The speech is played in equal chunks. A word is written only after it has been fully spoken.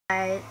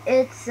Alright,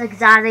 it's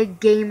Exotic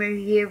Gamer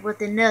here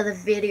with another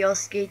video,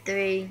 Skate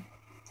 3.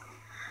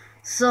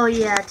 So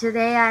yeah,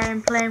 today I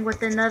am playing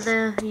with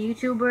another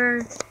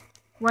YouTuber,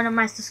 one of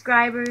my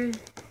subscribers.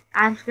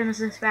 I'm just gonna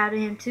subscribe to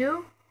him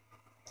too.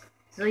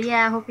 So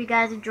yeah, I hope you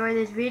guys enjoy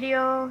this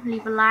video.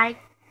 Leave a like.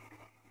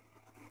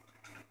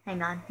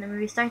 Hang on, let me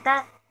restart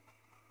that.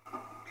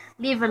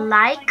 Leave a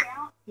like.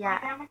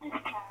 Yeah.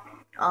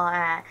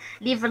 Alright.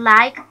 Leave a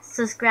like,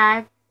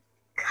 subscribe,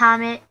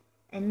 comment,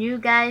 and you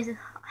guys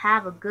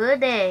have a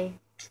good day.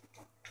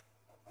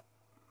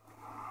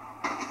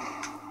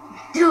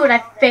 Dude, I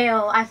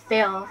fail, that's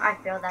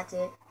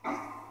it.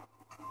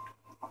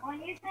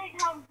 When you say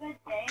have a good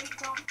day,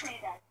 don't say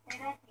that. Say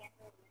that at the end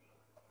of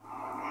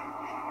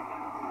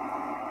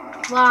the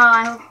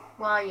video.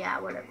 Well, yeah,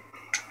 whatever.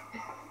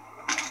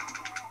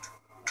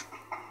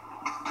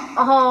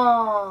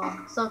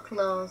 Oh, so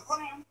close.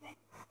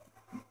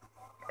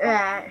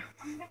 Right.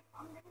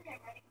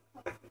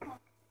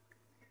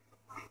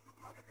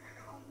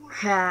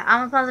 Yeah,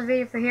 I'm gonna pause the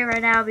video for here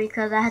right now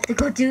because I have to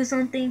go do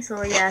something.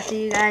 So yeah,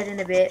 see you guys in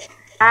a bit.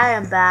 I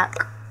am back.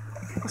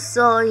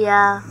 So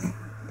yeah,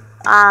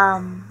 I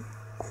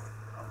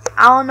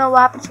don't know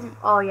what happened to.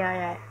 Oh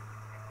yeah.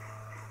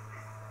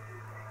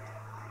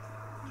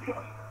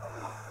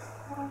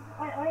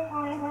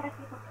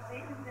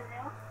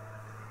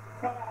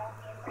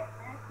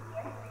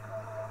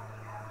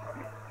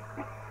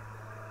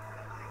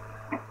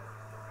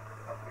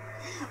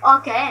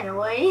 Okay,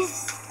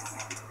 anyways,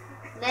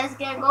 let's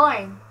get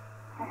going.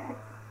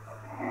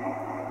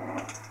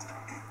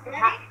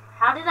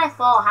 How did I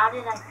fall? How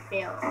did I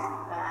fail?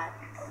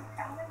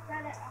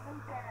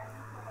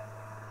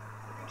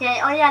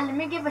 Okay, oh yeah, let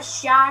me give a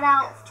shout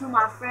out to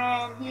my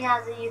friend. He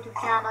has a YouTube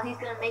channel. He's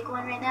gonna make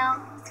one right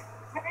now.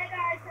 Hey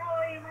guys, how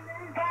are you? My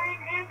name is Brian,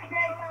 and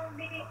today I'm gonna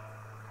be,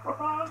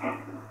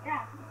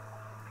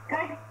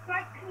 guys,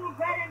 subscribe to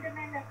Red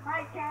Enderman, that's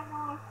my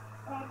channel.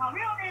 My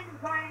real name is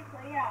Brian, so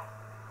yeah.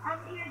 I'm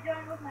here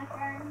joining with my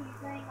friend. He's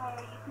doing a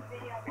YouTube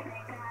video at the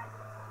same time.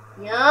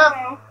 Yup.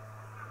 So,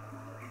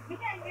 you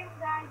can't hear him,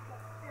 guys, but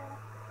still.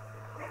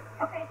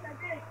 Okay, so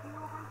good. You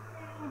want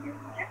to do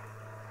this?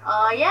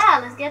 Yeah,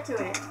 let's get to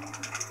it.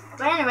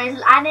 But anyways,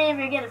 I didn't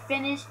even get to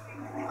finish.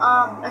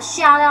 A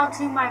shout out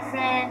to my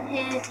friend.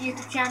 His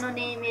YouTube channel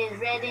name is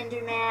Red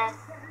Enderman.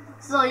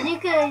 So you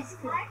guys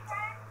could. My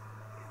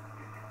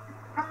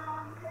friend,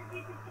 his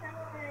YouTube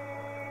channel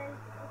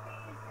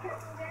is,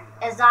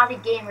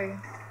 Exotic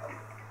Gamer.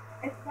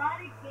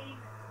 Exotic Gamer.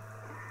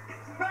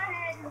 Go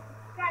ahead and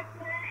subscribe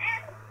to him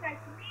and subscribe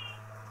to me.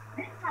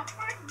 This is my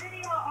first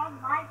video on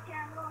my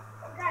channel.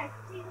 Guys,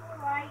 please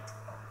like.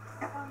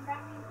 That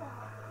means so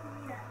much to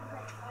me. That means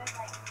that you guys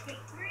like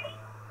Skate 3.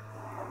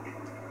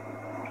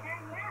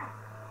 And yeah.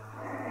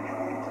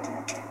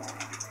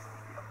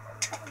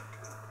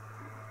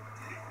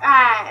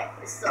 Alright,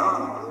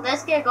 so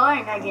let's get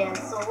going, I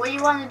guess. So what do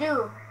you want to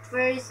do?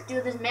 First,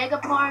 do this mega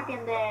park,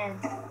 and then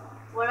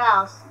what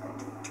else?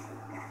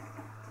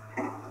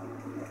 Dude,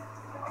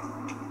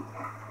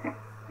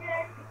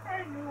 I just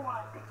started a new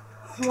one.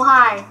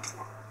 Why?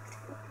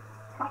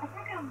 My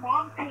freaking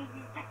mom pages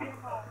been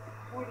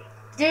 40.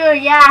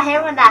 Dude, yeah, I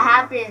hate when that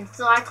happens.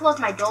 So I closed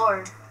my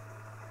door.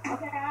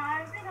 Okay,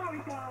 I'm just gonna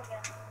return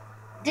again.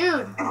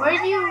 Dude, where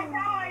do you?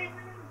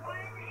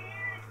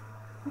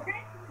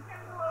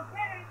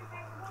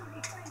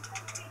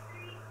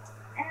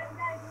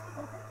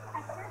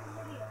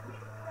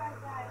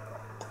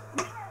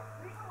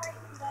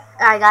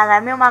 Alright guys, I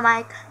mute my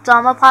mic. So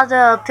I'm gonna pause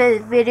the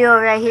video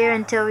right here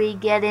until we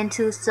get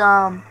into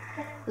some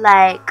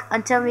Exotic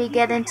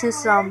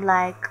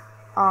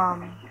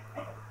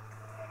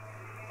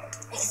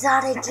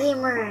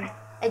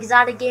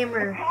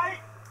gamer.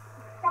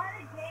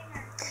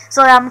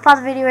 So yeah, I'm gonna pause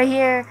the video right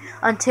here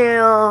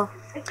until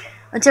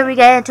we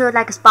get into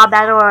like a spot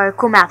battle or a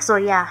cool map. So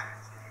yeah,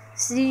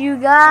 see you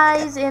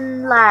guys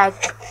in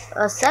like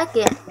a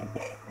second.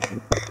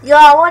 Yo,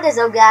 what is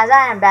up guys?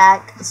 I am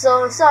back.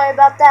 So sorry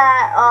about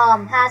that.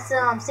 Had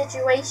some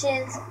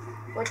situations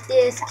with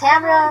this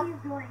camera.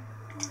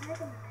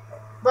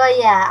 But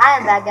yeah, I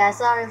am back guys.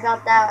 Sorry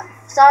about that.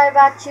 Sorry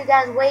about you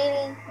guys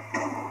waiting.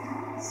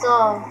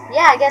 So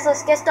yeah, I guess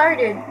let's get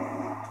started.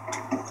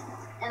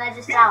 And I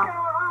just fell.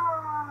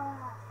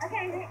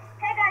 Okay, hey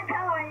guys,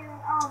 how are you?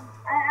 I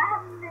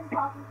haven't been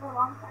talking for a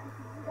long time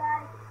to you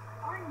guys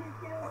on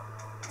YouTube.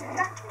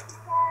 Got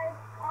 65.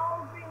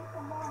 I'll bring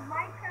some more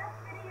Minecraft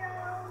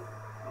videos.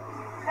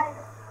 Like,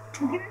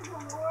 Gears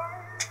of War.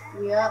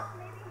 And Yep.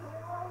 maybe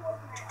Halo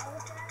with my other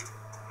friends.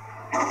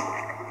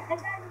 And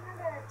guys,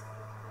 remember,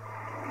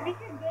 make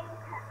your game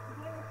tab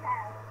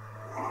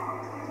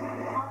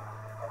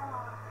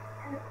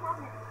in the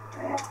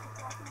comments.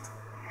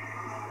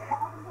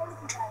 I'll compare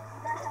with you guys.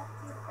 You guys have to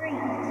do 3.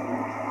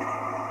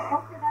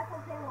 Hope you guys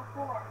have Halo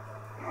 4.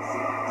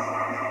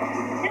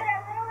 Dude, I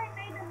literally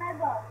made the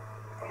mega.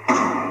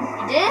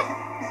 You did?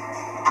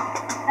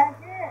 I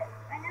did.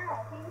 I know.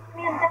 Can you see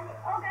me? I'm telling you.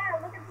 Oh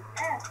god, look at this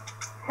F.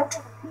 Look at the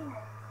penis.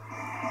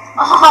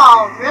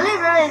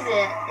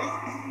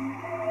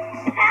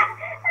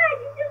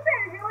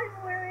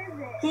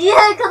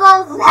 Yeah, because I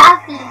was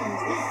laughing.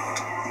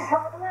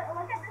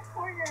 Look at this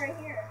corner right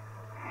here.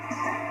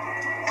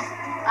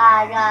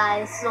 Alright,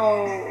 guys,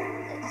 so.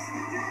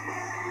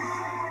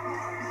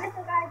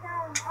 So guys,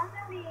 I'm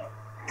gonna be.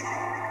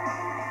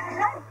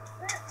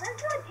 Let's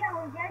do a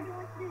challenge. Yeah, do you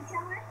want to do a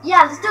challenge?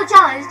 Yeah, let's do a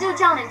challenge. Let's do a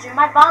challenge.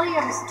 My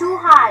volume is too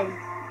high.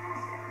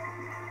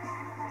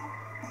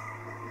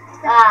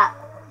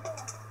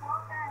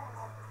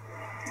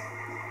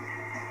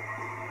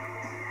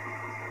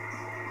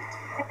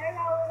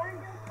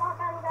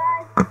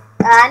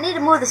 I need to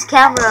move this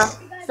camera.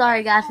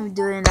 Sorry guys for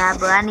doing that,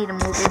 but I need to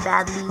move it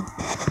badly.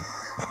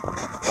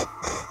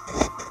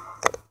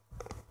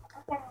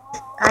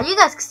 You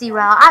guys can see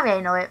well. I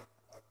already know it.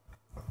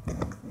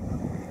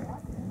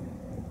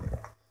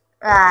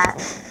 Alright.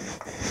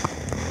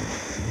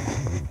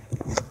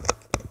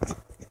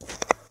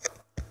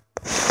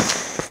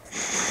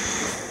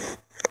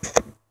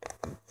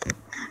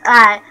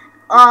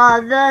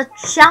 The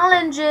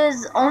challenge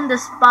is on the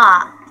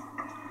spot.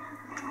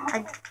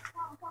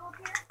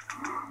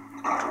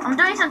 I'm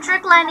doing some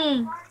trick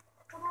landing.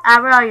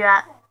 Where are you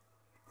at?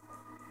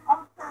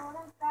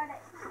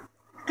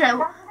 Okay.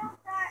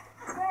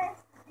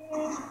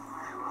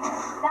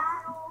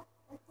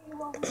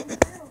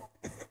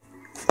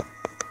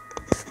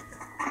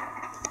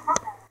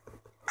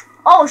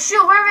 Oh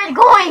shoot, we're already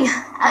going.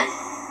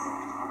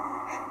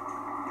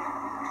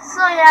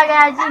 So yeah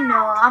guys, you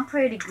know, I'm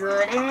pretty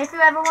good. And if you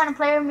ever want to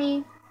play with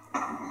me,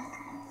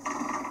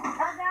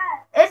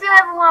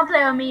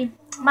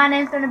 my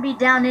name's gonna be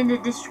down in the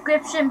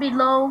description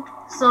below.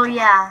 So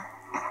yeah.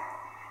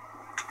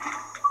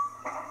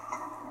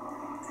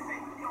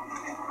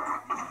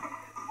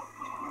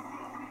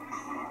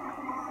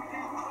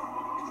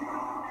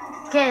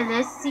 Okay,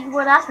 let's see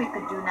what else we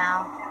could do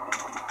now.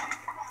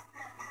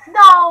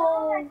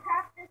 No!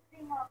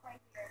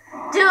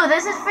 Dude,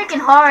 this is freaking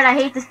hard. I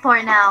hate this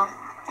part now.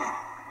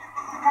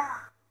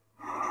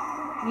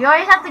 You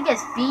always have to get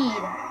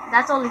speed.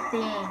 That's the only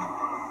thing.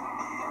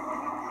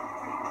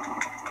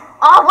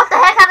 Oh, what the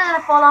heck? How did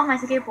I fall off my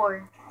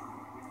skateboard?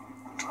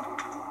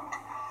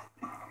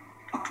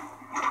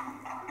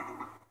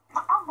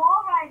 I'm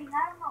wall riding.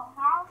 I don't know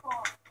how.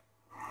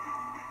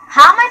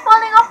 How am I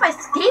falling off my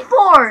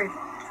skateboard?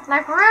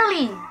 Like,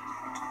 really?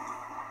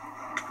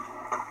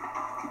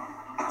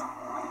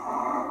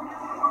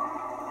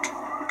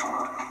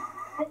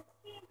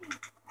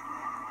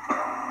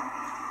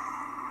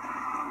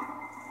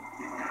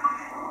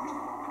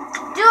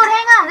 Dude,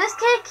 hang on. This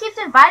kid keeps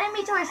inviting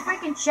me to his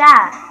freaking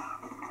chat.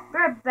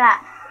 We're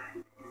back.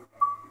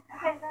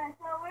 Okay, guys.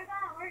 So we're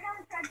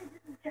gonna try to do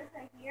some tricks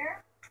right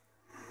here.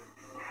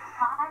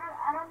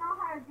 I don't know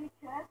how to do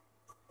tricks.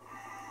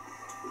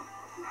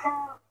 So,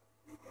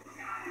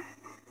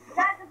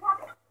 guys, the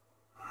problem.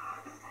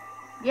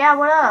 Yeah,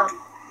 what up?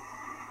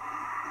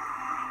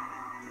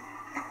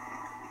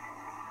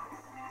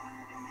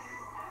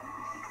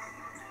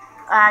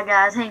 Alright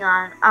guys, hang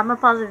on. I'm gonna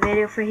pause the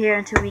video for here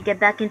until we get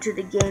back into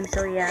the game,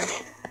 so yeah.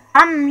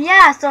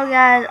 So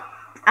guys,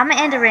 I'm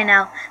gonna end it right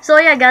now. So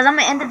yeah guys, I'm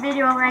gonna end the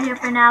video right here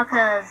for now,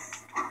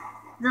 cause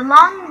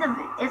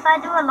if I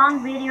do a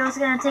long video, it's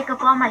gonna take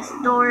up all my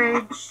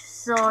storage.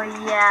 So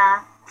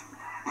yeah.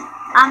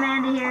 I'm gonna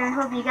end it here.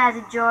 Hope you guys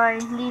enjoy.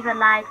 Leave a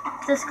like.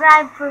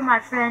 Subscribe for my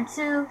friend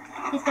too.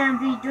 He's gonna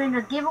be doing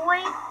a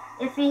giveaway.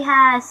 If he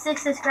has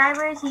 6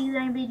 subscribers, he's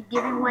gonna be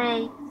giving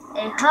away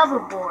a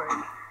hoverboard.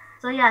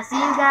 So yeah, see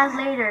you guys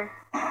later.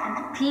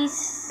 And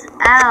peace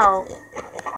out.